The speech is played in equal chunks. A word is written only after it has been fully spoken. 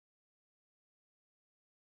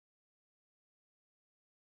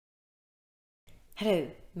Hello,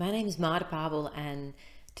 my name is Māra Pāvula and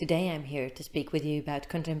today I'm here to speak with you about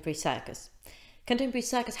contemporary circus. Contemporary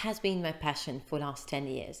circus has been my passion for the last 10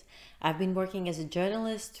 years. I've been working as a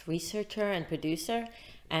journalist, researcher and producer,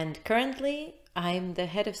 and currently I'm the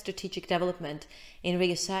head of strategic development in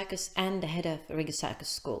Rīgas Circus and the head of Rīgas Circus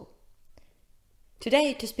School.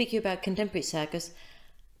 Today, to speak to you about contemporary circus,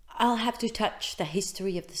 I'll have to touch the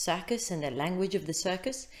history of the circus and the language of the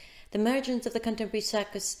circus, the emergence of the contemporary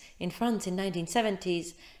circus in France in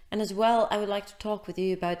 1970s, and as well I would like to talk with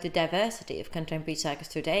you about the diversity of contemporary circus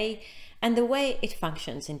today and the way it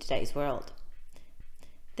functions in today's world.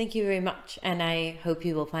 Thank you very much, and I hope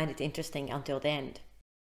you will find it interesting until the end.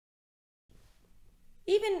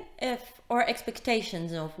 Even if our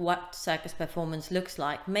expectations of what circus performance looks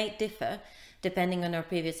like may differ depending on our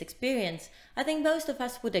previous experience, I think most of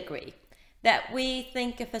us would agree that we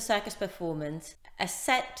think of a circus performance a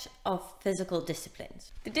set of physical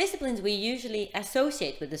disciplines. The disciplines we usually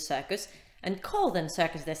associate with the circus and call them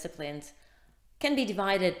circus disciplines can be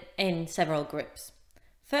divided in several groups.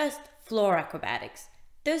 First, floor acrobatics.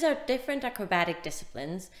 Those are different acrobatic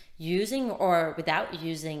disciplines using or without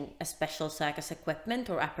using a special circus equipment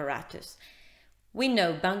or apparatus. We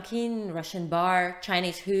know bunking, Russian bar,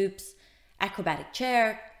 Chinese hoops, acrobatic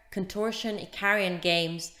chair, contortion, Icarian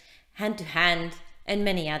games, hand-to-hand, and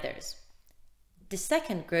many others. The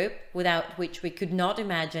second group, without which we could not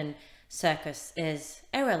imagine circus, is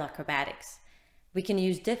aerial acrobatics. We can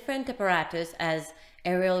use different apparatus as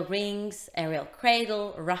aerial rings, aerial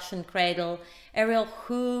cradle, Russian cradle, aerial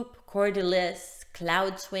hoop, cordelis,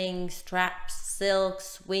 cloud swing, straps,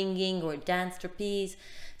 silks, swinging or dance trapeze,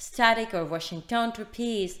 static or Washington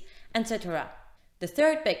trapeze, etc. The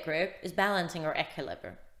third big group is balancing or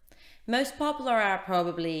equilibre. Most popular are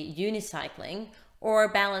probably unicycling or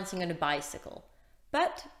balancing on a bicycle.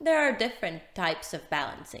 But there are different types of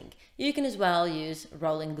balancing. You can as well use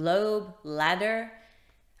rolling globe, ladder,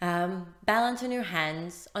 balance on your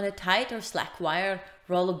hands, on a tight or slack wire,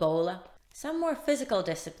 rollerbola. Some more physical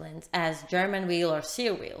disciplines as German wheel or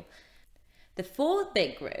seal wheel. The fourth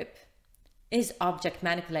big group is object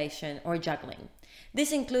manipulation or juggling.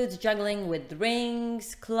 This includes juggling with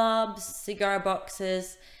rings, clubs, cigar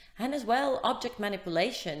boxes, and as well object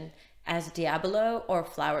manipulation as diabolo or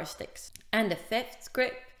flower sticks. And the fifth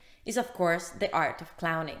group is of course the art of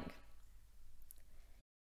clowning.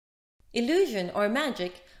 Illusion or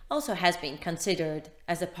magic also has been considered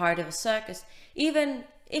as a part of a circus, even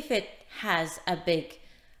if it has a big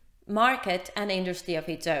market and industry of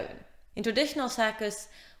its own. In traditional circus,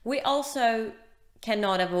 we also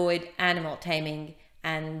cannot avoid animal taming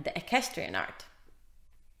and the equestrian art.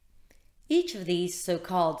 Each of these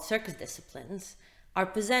so-called circus disciplines are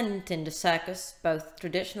present in the circus, both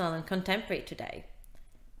traditional and contemporary today.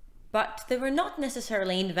 But they were not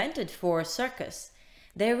necessarily invented for circus.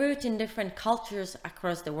 They root in different cultures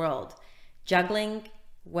across the world. Juggling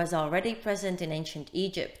was already present in ancient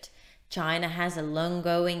Egypt. China has a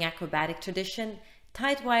long-going acrobatic tradition.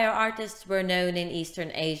 Tight wire artists were known in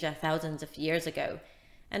Eastern Asia thousands of years ago.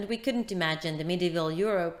 And we couldn't imagine the medieval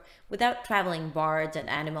Europe without traveling bards and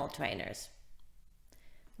animal trainers.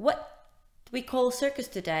 What we call circus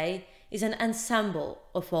today is an ensemble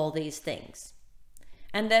of all these things.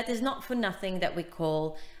 And that is not for nothing that we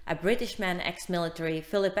call a British man ex-military,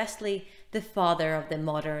 Philip Estley, the father of the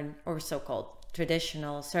modern or so-called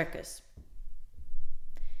traditional circus.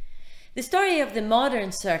 The story of the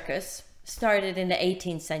modern circus started in the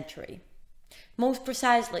 18th century. Most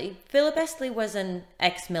precisely, Philip Estley was an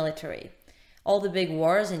ex-military. All the big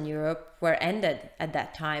wars in Europe were ended at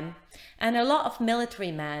that time, and a lot of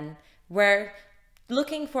military men were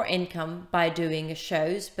looking for income by doing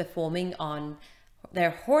shows, performing on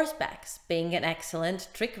their horsebacks, being an excellent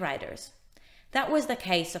trick riders. That was the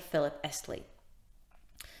case of Philip Estley.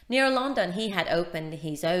 Near London, he had opened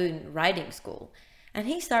his own riding school, and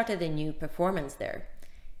he started a new performance there.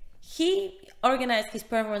 He organized his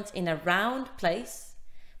performance in a round place,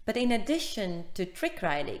 but in addition to trick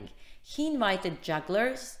riding, he invited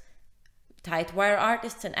jugglers, tight wire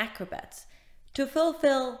artists and acrobats to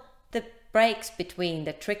fulfill the breaks between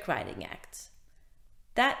the trick riding acts.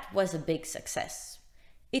 That was a big success.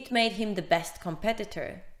 It made him the best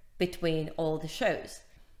competitor between all the shows.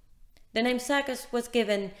 The name circus was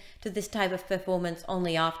given to this type of performance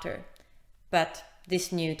only after, but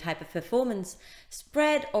this new type of performance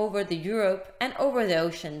spread over the Europe and over the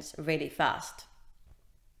oceans really fast.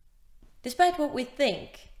 Despite what we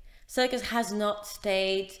think, circus has not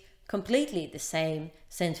stayed completely the same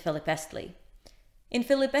since Philip Estley. In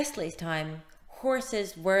Philip Estley's time,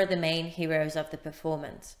 horses were the main heroes of the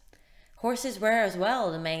performance. Horses were as well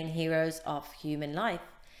the main heroes of human life.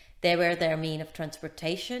 They were their mean of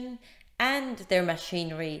transportation and their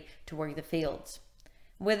machinery to work the fields.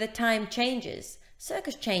 With the time changes,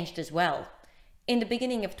 circus changed as well. In the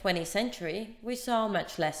beginning of 20th century, we saw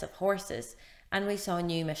much less of horses and we saw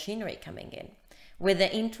new machinery coming in. With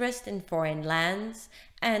the interest in foreign lands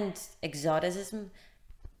and exoticism,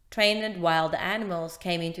 trained wild animals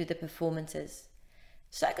came into the performances.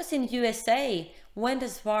 Circus in USA went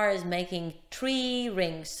as far as making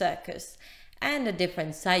 3-ring circus and a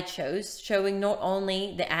different sideshows showing not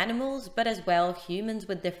only the animals but as well humans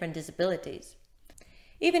with different disabilities.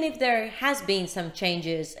 Even if there has been some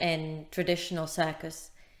changes in traditional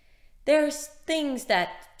circus, there's things that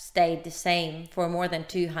stayed the same for more than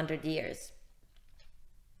 200 years.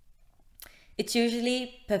 It's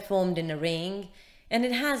usually performed in a ring and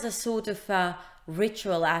it has a sort of a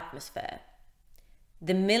ritual atmosphere.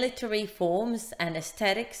 The military forms and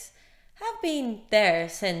aesthetics have been there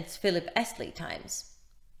since Philip Esley times.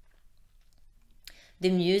 The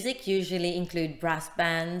music usually includes brass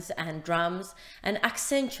bands and drums and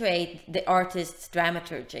accentuate the artist's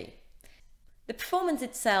dramaturgy. The performance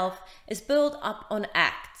itself is built up on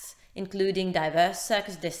acts, including diverse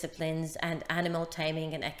circus disciplines and animal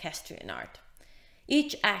taming and equestrian art.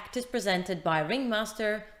 Each act is presented by a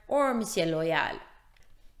ringmaster or Monsieur Loyal.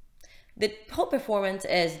 The whole performance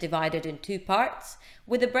is divided in 2 parts,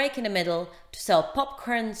 with a break in the middle to sell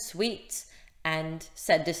popcorn, sweets, and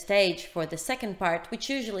set the stage for the second part, which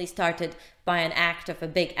usually started by an act of a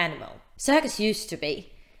big animal. Circus used to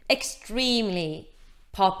be extremely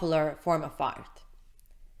popular form of art.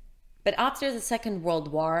 But after the Second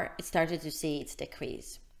World War, it started to see its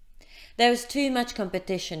decrease. There was too much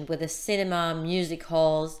competition with the cinema, music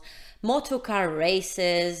halls, motorcar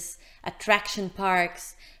races, attraction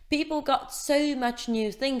parks. People got so much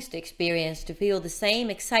new things to experience to feel the same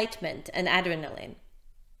excitement and adrenaline.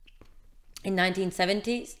 In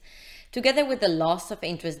 1970s, together with the loss of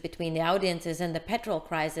interest between the audiences and the petrol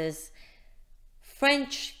crisis,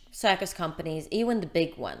 French circus companies, even the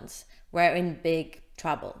big ones, were in big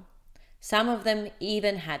trouble. Some of them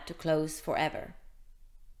even had to close forever.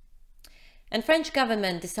 And French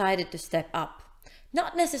government decided to step up,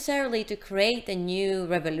 not necessarily to create a new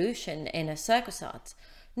revolution in a circus art,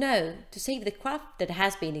 no, to save the craft that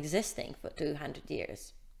has been existing for 200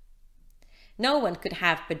 years. No one could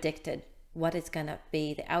have predicted what is gonna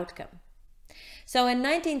be the outcome. So in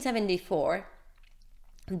 1974,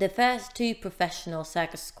 the first 2 professional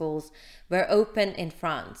circus schools were opened in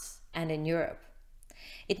France and in Europe.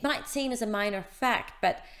 It might seem as a minor fact,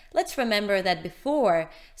 but let's remember that before,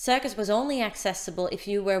 circus was only accessible if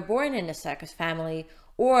you were born in a circus family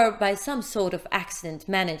or by some sort of accident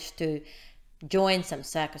managed to join some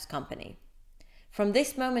circus company. From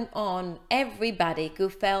this moment on, everybody who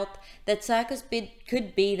felt that circus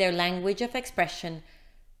could be their language of expression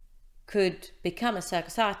could become a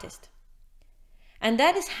circus artist. And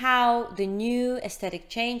that is how the new aesthetic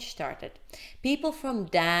change started. People from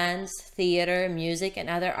dance, theater, music and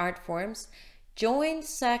other art forms joined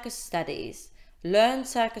circus studies, learned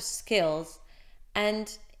circus skills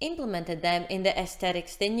and implemented them in the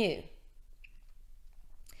aesthetics they knew.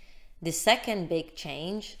 The second big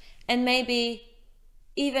change, and maybe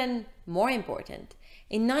even more important,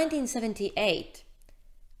 in 1978,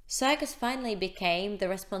 circus finally became the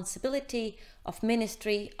responsibility of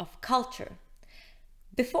Ministry of Culture.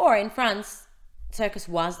 Before, in France, circus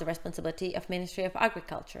was the responsibility of Ministry of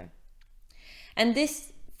Agriculture. And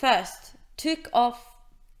this first took off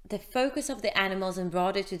the focus of the animals and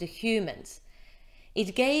brought it to the humans.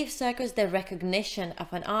 It gave circus the recognition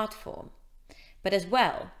of an art form, but as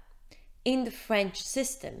well, in the French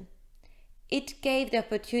system, it gave the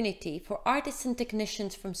opportunity for artists and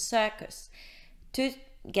technicians from circus to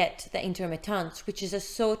get the intermittence, which is a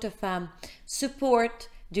sort of support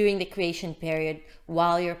during the creation period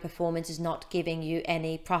while your performance is not giving you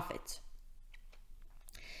any profit.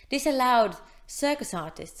 This allowed circus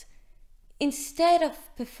artists, instead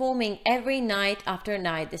of performing every night after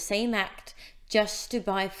night the same act just to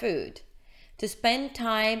buy food, to spend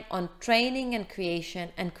time on training and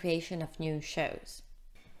creation of new shows.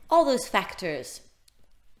 All those factors,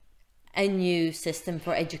 a new system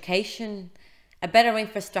for education, a better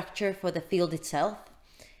infrastructure for the field itself,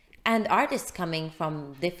 and artists coming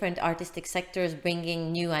from different artistic sectors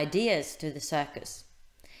bringing new ideas to the circus.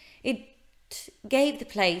 It gave the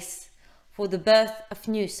place for the birth of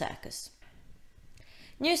new circus.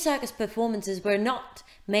 New circus performances were not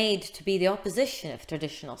made to be the opposition of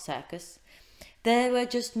traditional circus. They were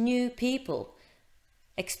just new people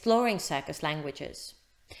exploring circus languages.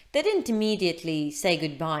 They didn't immediately say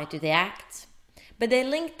goodbye to the acts, but they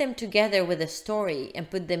linked them together with a story and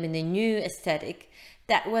put them in a new aesthetic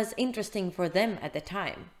that was interesting for them at the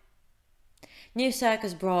time. New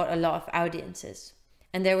circus brought a lot of audiences,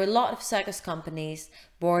 and there were a lot of circus companies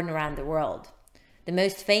born around the world. The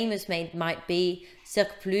most famous might be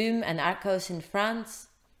Cirque and Arcos in France,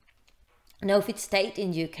 Novit State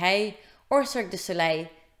in UK, or Cirque du Soleil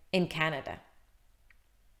in Canada.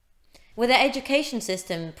 With the education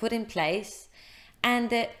system put in place and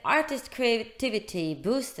the artist creativity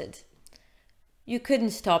boosted, you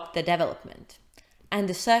couldn't stop the development, and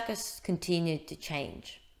the circus continued to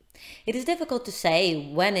change. It is difficult to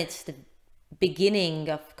say when it's the beginning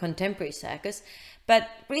of contemporary circus, but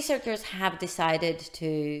researchers have decided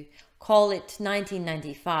to call it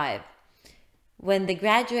 1995, when the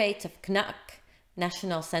graduates of CNAC,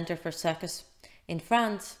 National Center for Circus in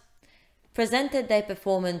France, presented their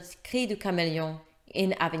performance Cri du Caméléon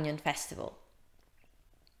in Avignon Festival.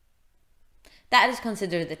 That is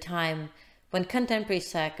considered the time when contemporary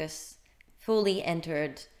circus fully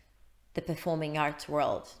entered the performing arts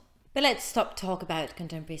world. But let's stop talk about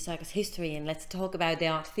contemporary circus history and let's talk about the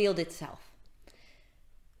art field itself.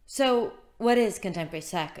 So, what is contemporary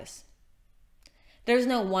circus? There is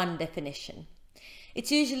no one definition.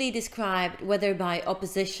 It's usually described whether by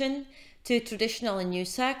opposition to traditional and new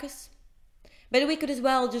circus, but we could as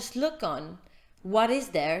well just look on what is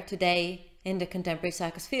there today in the contemporary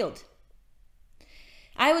circus field.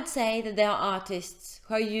 I would say that there are artists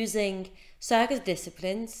who are using circus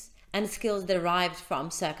disciplines and skills derived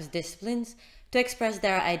from circus disciplines to express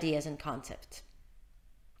their ideas and concepts.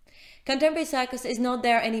 Contemporary circus is not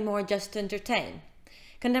there anymore just to entertain.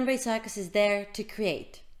 Contemporary circus is there to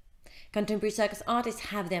create. Contemporary circus artists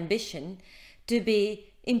have the ambition to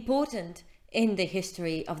be important in the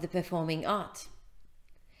history of the performing art.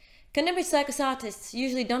 Contemporary circus artists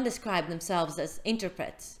usually don't describe themselves as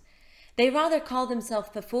interprets. They rather call themselves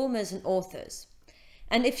performers and authors.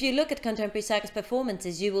 And if you look at contemporary circus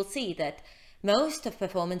performances, you will see that most of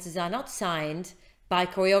performances are not signed by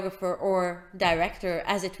choreographer or director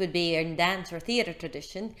as it would be in dance or theater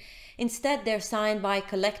tradition. Instead, they're signed by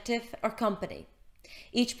collective or company.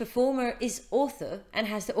 Each performer is author and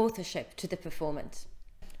has the authorship to the performance.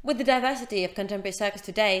 With the diversity of contemporary circus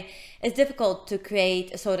today, it's difficult to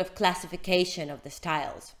create a sort of classification of the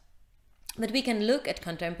styles. But we can look at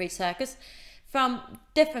contemporary circus from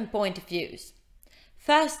different point of views.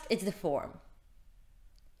 First, it's the form.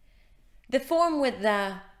 The form with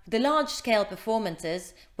the large-scale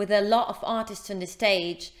performances with a lot of artists on the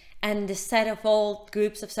stage and the set of all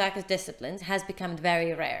groups of circus disciplines has become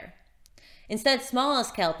very rare. Instead,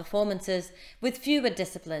 smaller-scale performances with fewer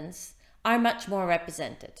disciplines are much more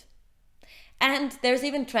represented. And there's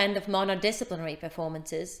even a trend of monodisciplinary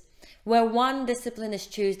performances where one discipline is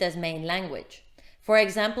chosen as main language. For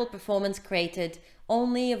example, performance created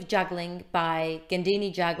only of juggling by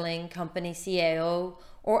Gandini Juggling, Company CAO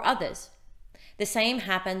or others. The same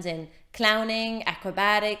happens in clowning,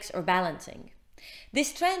 acrobatics or balancing.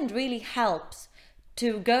 This trend really helps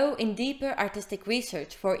to go in deeper artistic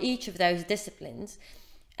research for each of those disciplines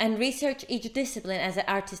and research each discipline as an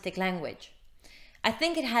artistic language. I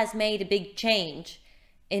think it has made a big change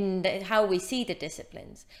in how we see the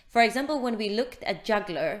disciplines. For example, when we looked at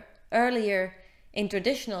juggler earlier in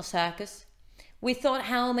traditional circus, we thought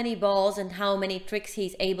how many balls and how many tricks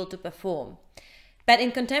he's able to perform. But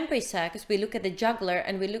in contemporary circus, we look at the juggler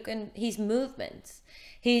and we look at his movements,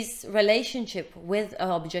 his relationship with an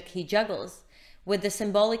object he juggles, with the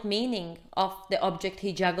symbolic meaning of the object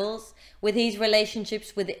he juggles, with his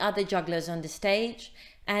relationships with the other jugglers on the stage,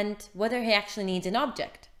 and whether he actually needs an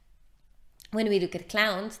object. When we look at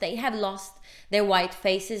clowns, they have lost their white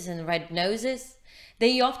faces and red noses.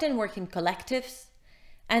 They often work in collectives,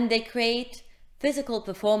 and they create physical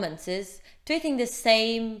performances, treating the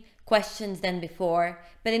same questions than before,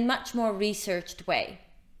 but in much more researched way.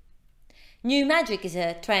 New magic is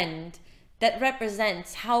a trend that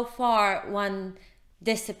represents how far one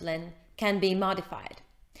discipline can be modified.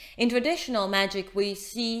 In traditional magic, we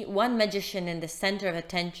see one magician in the center of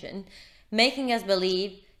attention, making us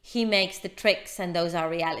believe he makes the tricks and those are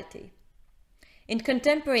reality. In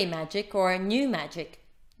contemporary magic or new magic,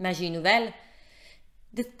 magie nouvelle,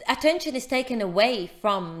 the attention is taken away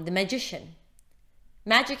from the magician.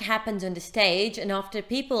 Magic happens on the stage, and after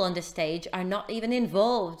people on the stage are not even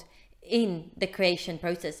involved in the creation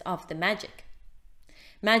process of the magic.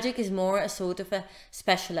 Magic is more a sort of a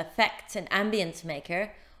special effects and ambience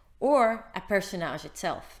maker or a personage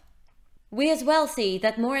itself. We as well see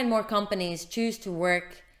that more and more companies choose to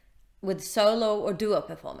work with solo or duo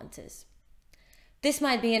performances. This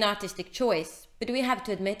might be an artistic choice, but we have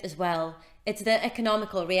to admit as well, it's the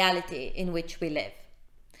economical reality in which we live.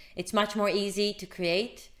 It's much more easy to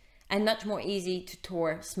create and much more easy to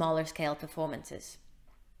tour smaller scale performances.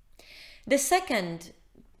 The second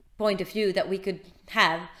point of view that we could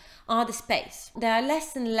have are the space. There are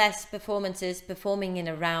less and less performances performing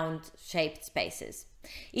in round shaped spaces.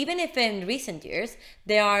 Even if in recent years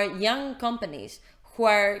there are young companies who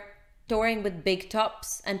are touring with big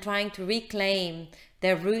tops and trying to reclaim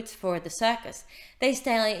their roots for the circus, they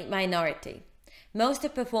stay a minority. Most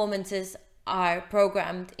of performances are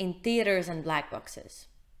programmed in theaters and black boxes.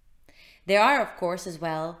 There are, of course, as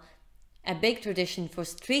well, a big tradition for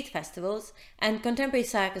street festivals, and contemporary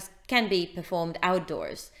circus can be performed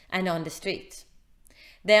outdoors and on the streets.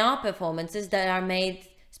 There are performances that are made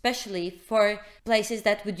especially for places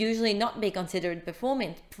that would usually not be considered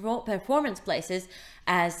performance places,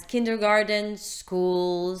 as kindergartens,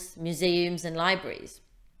 schools, museums and libraries.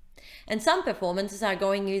 And some performances are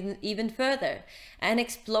going even further and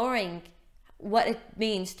exploring what it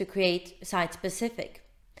means to create site-specific.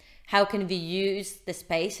 How can we use the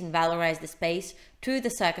space and valorize the space through the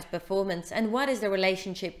circus performance, and what is the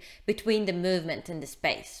relationship between the movement and the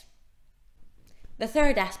space? The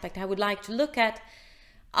third aspect I would like to look at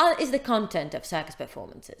is the content of circus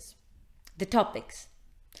performances, the topics.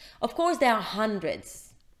 Of course, there are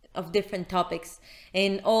hundreds of different topics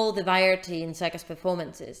in all the variety in circus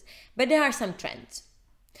performances, but there are some trends.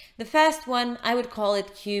 The first one, I would call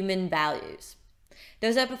it human values.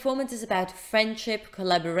 Those are performances about friendship,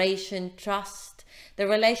 collaboration, trust, the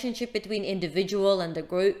relationship between individual and the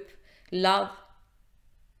group, love.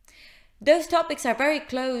 Those topics are very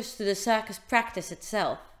close to the circus practice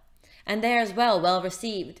itself, and they are as well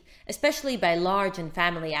received, especially by large and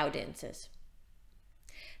family audiences.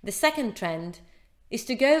 The second trend is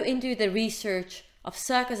to go into the research of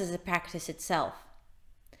circus as a practice itself.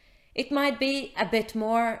 It might be a bit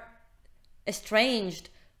more estranged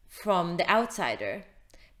from the outsider,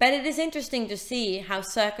 but it is interesting to see how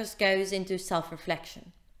circus goes into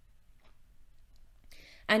self-reflection.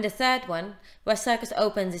 And the third one, where circus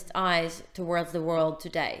opens its eyes towards the world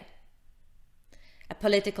today. A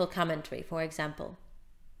political commentary, for example.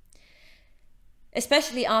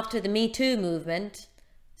 Especially after the Me Too movement,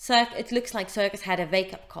 it looks like circus had a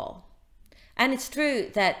wake-up call. And it's true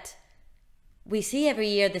that we see every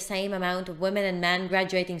year the same amount of women and men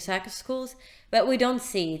graduating circus schools, but we don't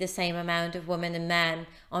see the same amount of women and men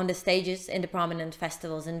on the stages in the prominent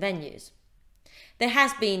festivals and venues. There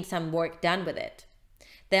has been some work done with it.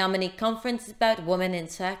 There are many conferences about women in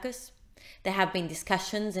circus. There have been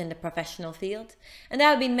discussions in the professional field, and there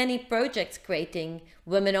have been many projects creating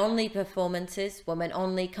women-only performances,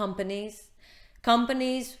 women-only companies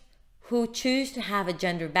who choose to have a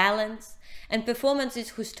gender balance, and performances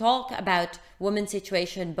who talk about women's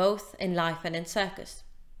situation both in life and in circus.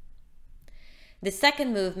 The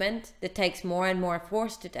second movement that takes more and more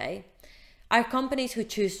force today are companies who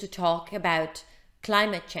choose to talk about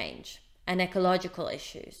climate change and ecological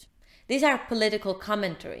issues. These are political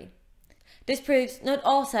commentary. This proves not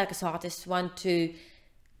all circus artists want to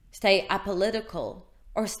stay apolitical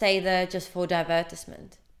or stay there just for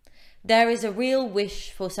divertisement. There is a real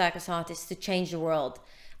wish for circus artists to change the world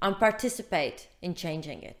and participate in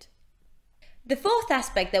changing it. The fourth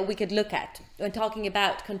aspect that we could look at when talking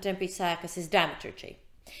about contemporary circus is dramaturgy.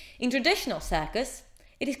 In traditional circus,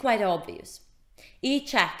 it is quite obvious.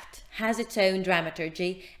 Each act has its own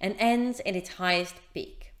dramaturgy and ends in its highest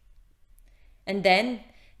peak. And then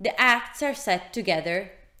the acts are set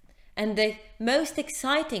together, and the most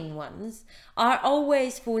exciting ones are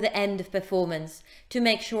always for the end of performance to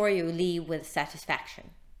make sure you leave with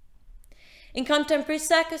satisfaction. In contemporary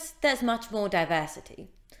circus, there's much more diversity.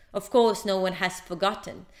 Of course, no one has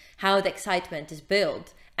forgotten how the excitement is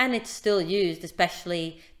built, and it's still used,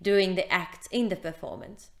 especially during the acts in the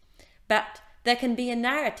performance. But there can be a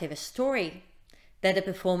narrative, a story that the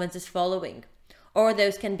performance is following, or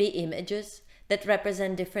those can be images that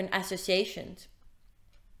represent different associations.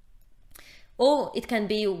 Or it can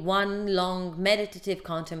be one long meditative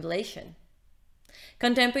contemplation.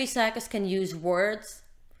 Contemporary circus can use words,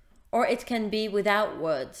 or it can be without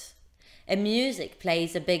words. And music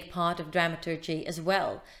plays a big part of dramaturgy as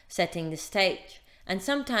well, setting the stage, and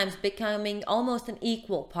sometimes becoming almost an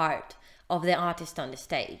equal part of the artist on the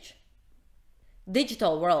stage.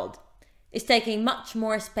 Digital world is taking much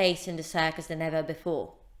more space in the circus than ever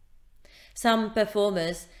before. Some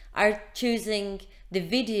performers are choosing the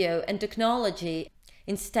video and technology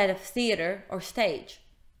instead of theater or stage.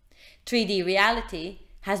 3D reality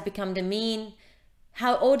has become the mean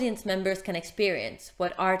how audience members can experience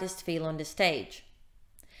what artists feel on the stage.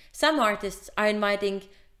 Some artists are inviting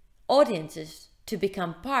audiences to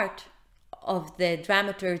become part of the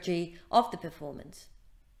dramaturgy of the performance.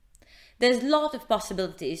 There's a lot of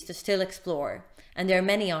possibilities to still explore, and there are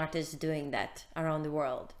many artists doing that around the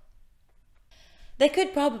world. There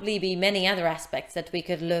could probably be many other aspects that we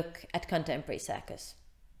could look at contemporary circus.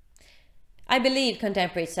 I believe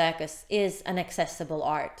contemporary circus is an accessible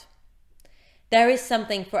art. There is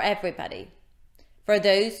something for everybody. For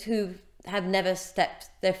those who have never stepped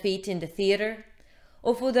their feet in the theatre,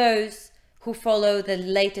 or for those who follow the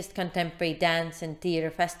latest contemporary dance and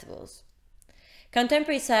theatre festivals.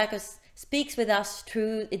 Contemporary circus speaks with us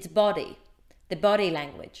through its body, the body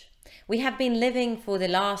language. We have been living for the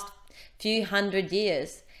last few hundred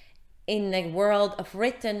years in a world of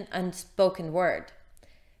written and spoken word,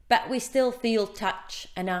 but we still feel touch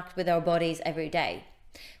and act with our bodies every day.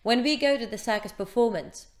 When we go to the circus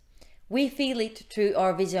performance, we feel it through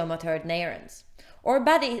our visuomotor neurons. Our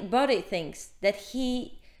body thinks that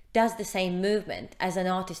he does the same movement as an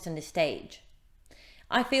artist on the stage.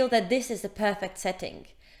 I feel that this is the perfect setting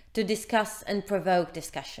to discuss and provoke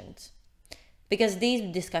discussions, because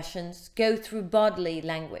these discussions go through bodily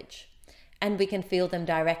language and we can feel them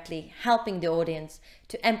directly, helping the audience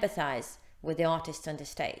to empathize with the artist on the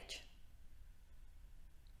stage.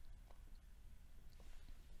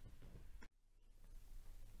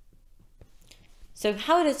 So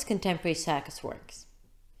how does contemporary circus work?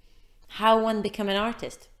 How one become an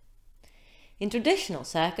artist? In traditional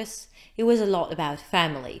circus, it was a lot about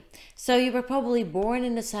family. So you were probably born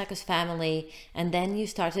in a circus family and then you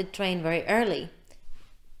started train very early.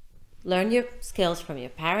 Learn your skills from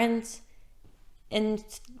your parents and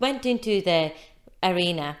went into the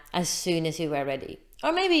arena as soon as you were ready.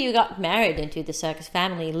 Or maybe you got married into the circus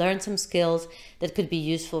family, learned some skills that could be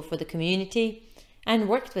useful for the community and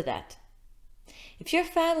worked with that. If your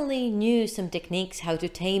family knew some techniques how to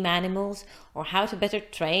tame animals or how to better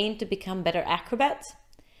train to become better acrobats,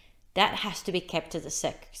 that has to be kept as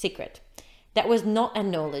a secret. That was not a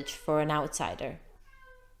knowledge for an outsider.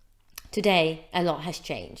 Today, a lot has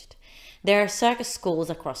changed. There are circus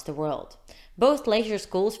schools across the world, both leisure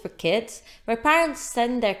schools for kids, where parents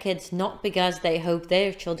send their kids not because they hope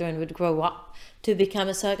their children would grow up to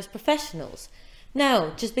become circus professionals.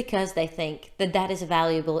 No, just because they think that that is a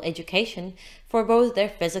valuable education for both their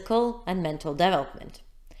physical and mental development.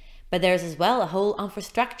 But there's as well a whole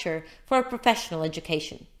infrastructure for a professional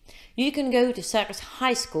education. You can go to circus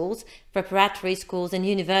high schools, preparatory schools and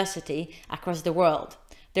university across the world.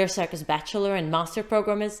 There are circus bachelor and master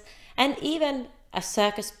programs and even a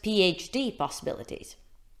circus PhD possibilities.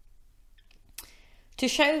 To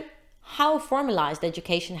show how formalized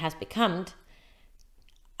education has become,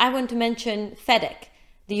 I want to mention FEDEC,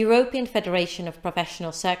 the European Federation of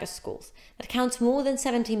Professional Circus Schools, that counts more than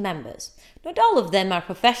 70 members. Not all of them are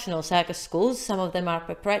professional circus schools, some of them are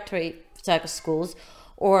preparatory circus schools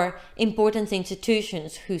or important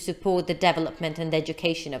institutions who support the development and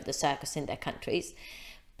education of the circus in their countries.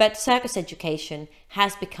 But circus education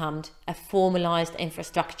has become a formalized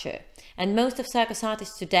infrastructure, and most of circus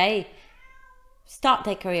artists today start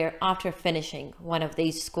their career after finishing one of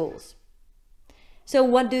these schools. So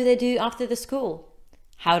what do they do after the school?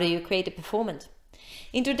 How do you create a performance?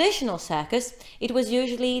 In traditional circus, it was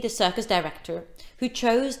usually the circus director who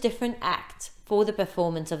chose different acts for the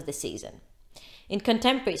performance of the season. In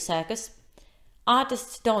contemporary circus,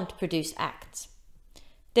 artists don't produce acts.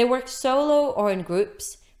 They work solo or in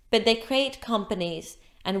groups, but they create companies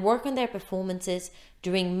and work on their performances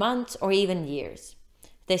during months or even years.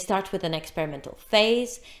 They start with an experimental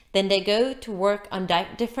phase, then they go to work on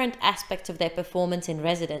different aspects of their performance in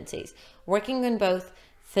residencies, working on both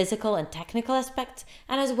physical and technical aspects,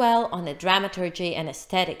 and as well on the dramaturgy and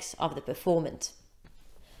aesthetics of the performance.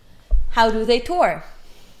 How do they tour?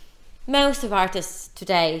 Most of artists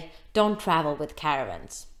today don't travel with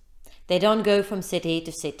caravans. They don't go from city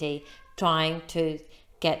to city trying to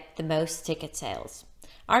get the most ticket sales.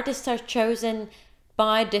 Artists are chosen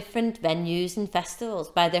by different venues and festivals,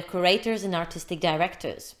 by their curators and artistic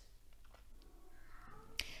directors.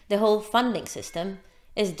 The whole funding system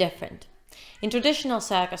is different. In traditional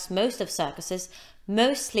circus, most of circuses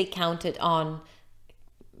mostly counted on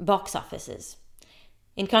box offices.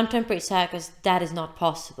 In contemporary circus, that is not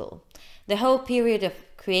possible. The whole period of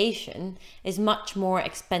creation is much more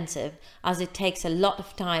expensive, as it takes a lot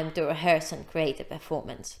of time to rehearse and create a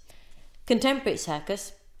performance. Contemporary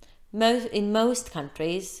circus, in most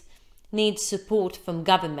countries, needs support from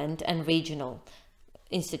government and regional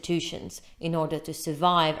institutions in order to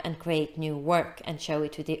survive and create new work and show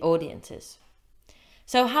it to the audiences.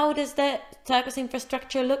 So how does the circus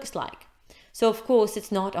infrastructure look like? So of course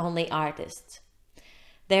it's not only artists.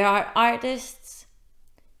 There are artists,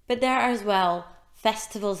 but there are as well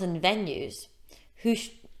festivals and venues who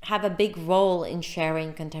have a big role in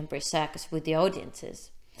sharing contemporary circus with the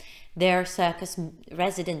audiences. There are circus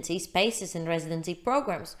residency spaces and residency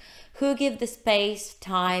programs who give the space,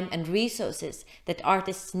 time and resources that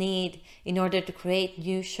artists need in order to create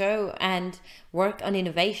new show and work on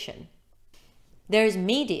innovation. There is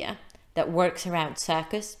media that works around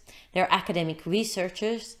circus. There are academic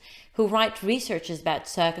researchers who write researches about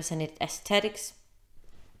circus and its aesthetics.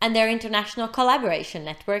 And there are international collaboration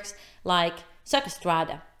networks like Circus,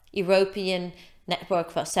 European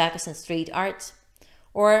Network for Circus and Street Arts,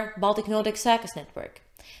 or Baltic Nordic Circus Network.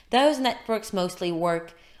 Those networks mostly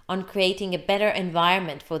work on creating a better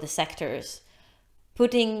environment for the sectors,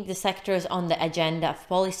 putting the sectors on the agenda of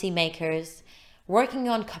policymakers, working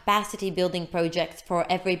on capacity building projects for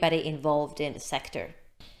everybody involved in the sector.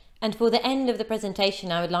 And for the end of the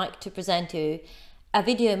presentation, I would like to present you a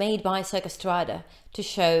video made by Circus to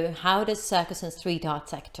show how the circus and street art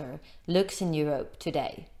sector looks in Europe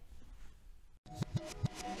today.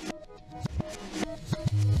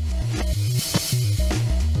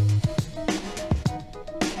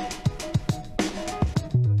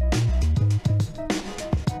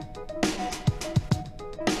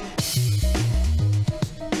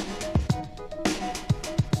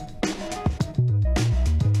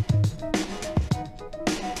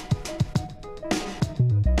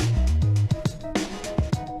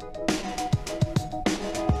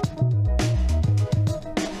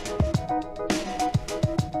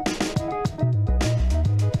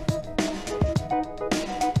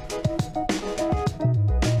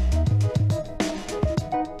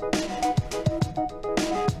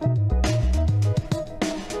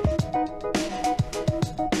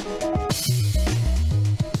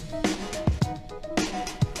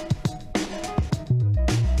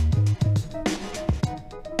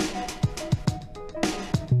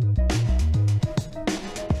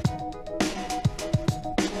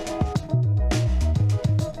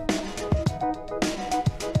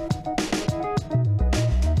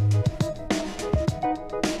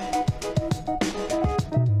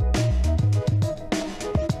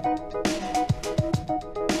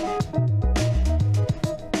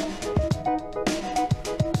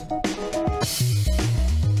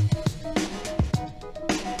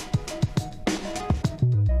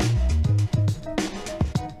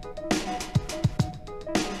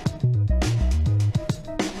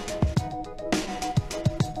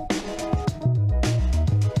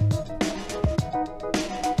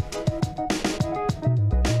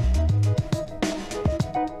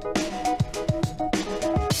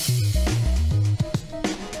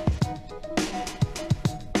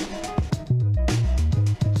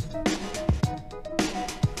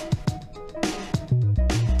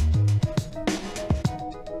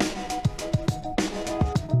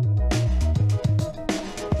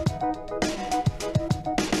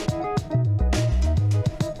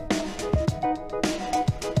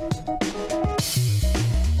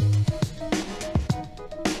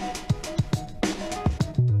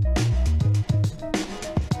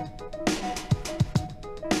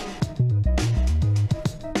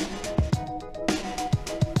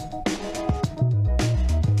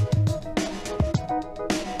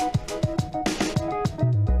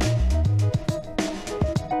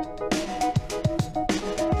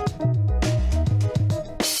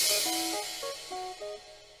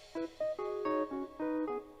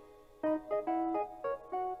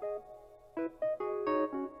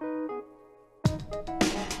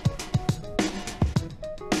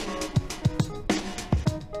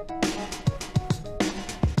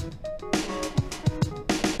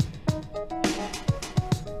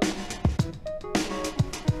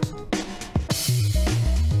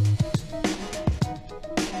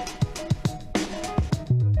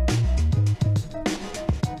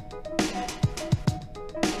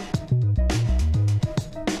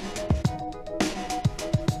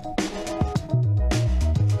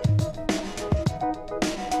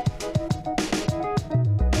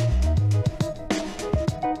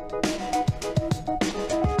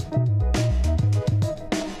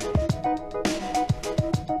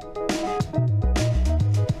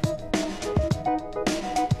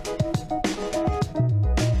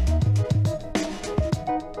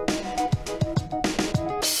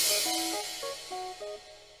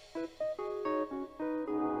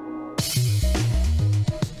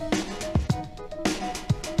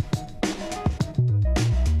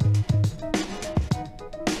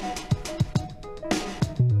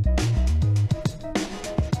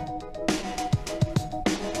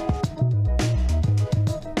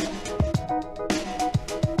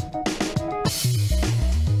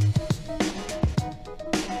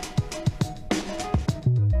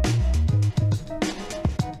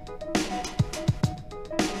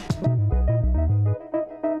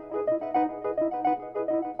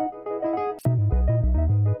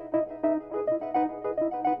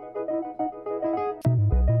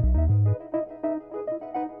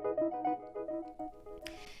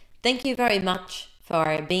 Thank you very much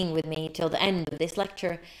for being with me till the end of this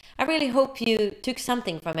lecture. I really hope you took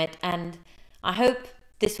something from it, and I hope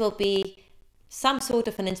this will be some sort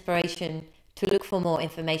of an inspiration to look for more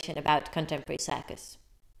information about contemporary circus.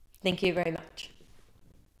 Thank you very much.